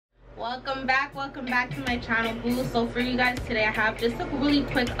welcome back to my channel, boo. So for you guys today, I have just a really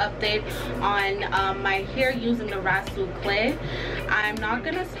quick update on my hair using the Rhassoul clay. I'm not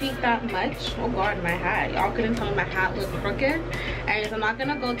gonna speak that much. Oh god, my hat, y'all couldn't tell me my hat looked crooked. And I'm not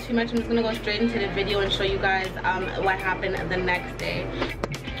gonna go too much. I'm just gonna go straight into the video and show you guys what happened the next day.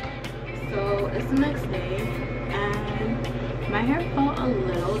 So it's the next day and my hair felt a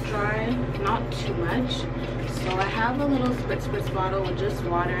little dry, not too much. So I have a little spritz bottle with just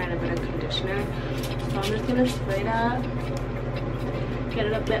water and a bit of conditioner. So I'm just gonna spray that, get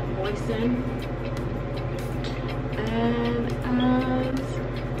it a bit moistened, and as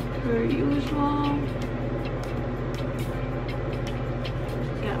per usual,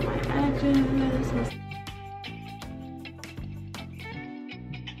 get my edges.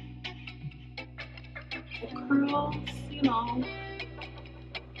 Curls, you know.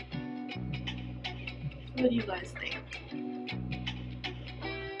 What do you guys think?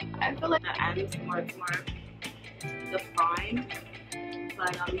 I feel like the ends more defined,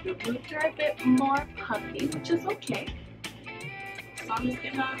 but the roots are a bit more puffy, which is okay. So I'm just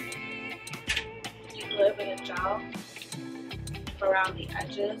gonna use a little bit of gel around the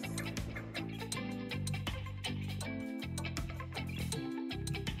edges.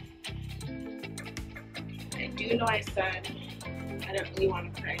 I do know I said I didn't really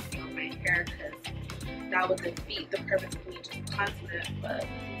want to put anything on my hair because that would defeat the purpose of me just cleansing it, but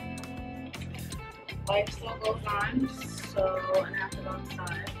life still goes on, so and I have to go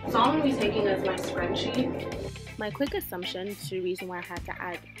inside. So all I'm going to be taking is my scrunchie. My quick assumption to the reason why I had to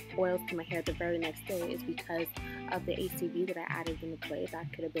add oils to my hair the very next day is because of the ACV that I added in the clay.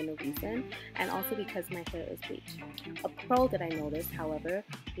 That could have been the reason, and also because my hair is bleached. A pro that I noticed, however,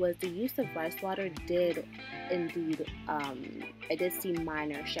 was the use of rice water did indeed, I did see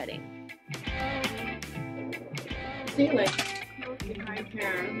minor shedding. See, like, my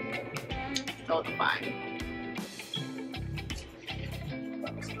hair so defined.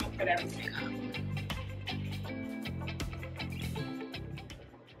 But we're just gonna put everything up.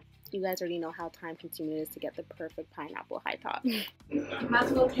 You guys already know how time consuming it is to get the perfect pineapple high top. I'm about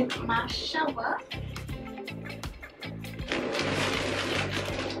to go take my shower.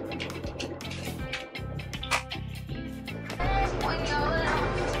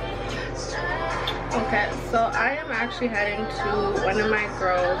 Okay, so I am actually heading to one of my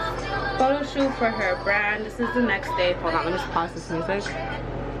girls' photo shoot for her brand. This is the next day. Hold on, let me just pause this music.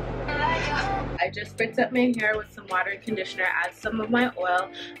 I just spritzed up my hair with some water and conditioner, add some of my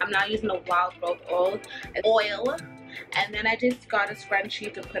oil. I'm not using a wild growth oil. And then I just got a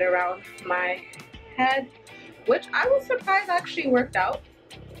scrunchie to put around my head, which I was surprised actually worked out.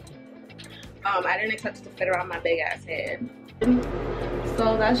 I didn't expect it to fit around my big ass head.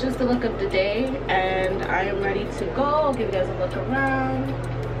 So that's just the look of the day, and I am ready to go. I'll give you guys a look around.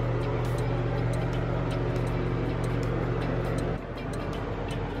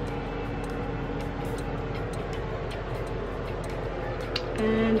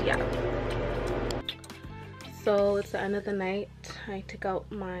 And yeah, so it's the end of the night. I took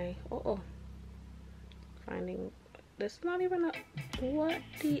out my finding this is not even a what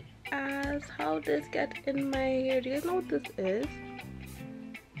the ass, how this get in my hair. Do you guys know what this is?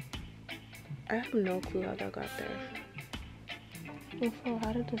 I have no clue how that got there. Oh,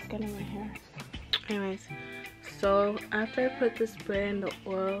 how did this get in my hair? Anyways, so after I put the spray and the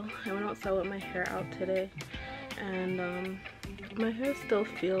oil, I went outside with my hair out today, and my hair still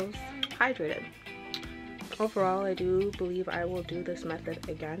feels hydrated. Overall, I do believe I will do this method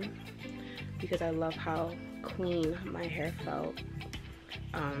again because I love how clean my hair felt.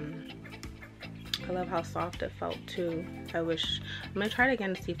 I love how soft it felt too. I'm gonna try it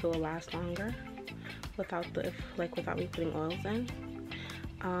again to see if it will last longer without me putting oils in.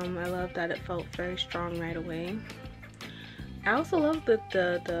 I love that it felt very strong right away. I also love that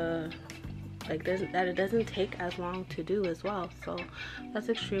that it doesn't take as long to do as well, so that's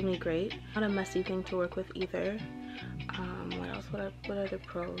extremely great. Not a messy thing to work with either. What else? What are the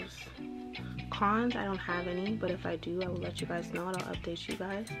pros? Cons, I don't have any, but if I do, I will let you guys know and I'll update you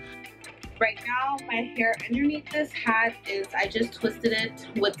guys. Right now, my hair underneath this hat is, I just twisted it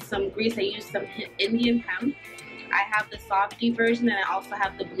with some grease. I used some Indian hemp. I have the softy version and I also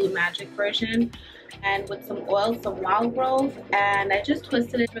have the Blue Magic version, and with some oil, some wild growth, and I just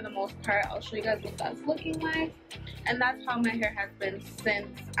twisted it for the most part. I'll show you guys what that's looking like, and that's how my hair has been since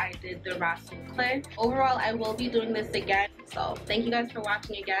I did the Rhassoul clay. Overall, I will be doing this again, so thank you guys for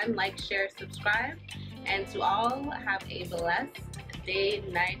watching again. Like, share, subscribe, and to all, have a blessed day,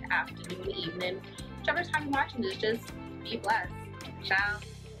 night, afternoon, evening, whichever time you're watching this. Just be blessed. Ciao.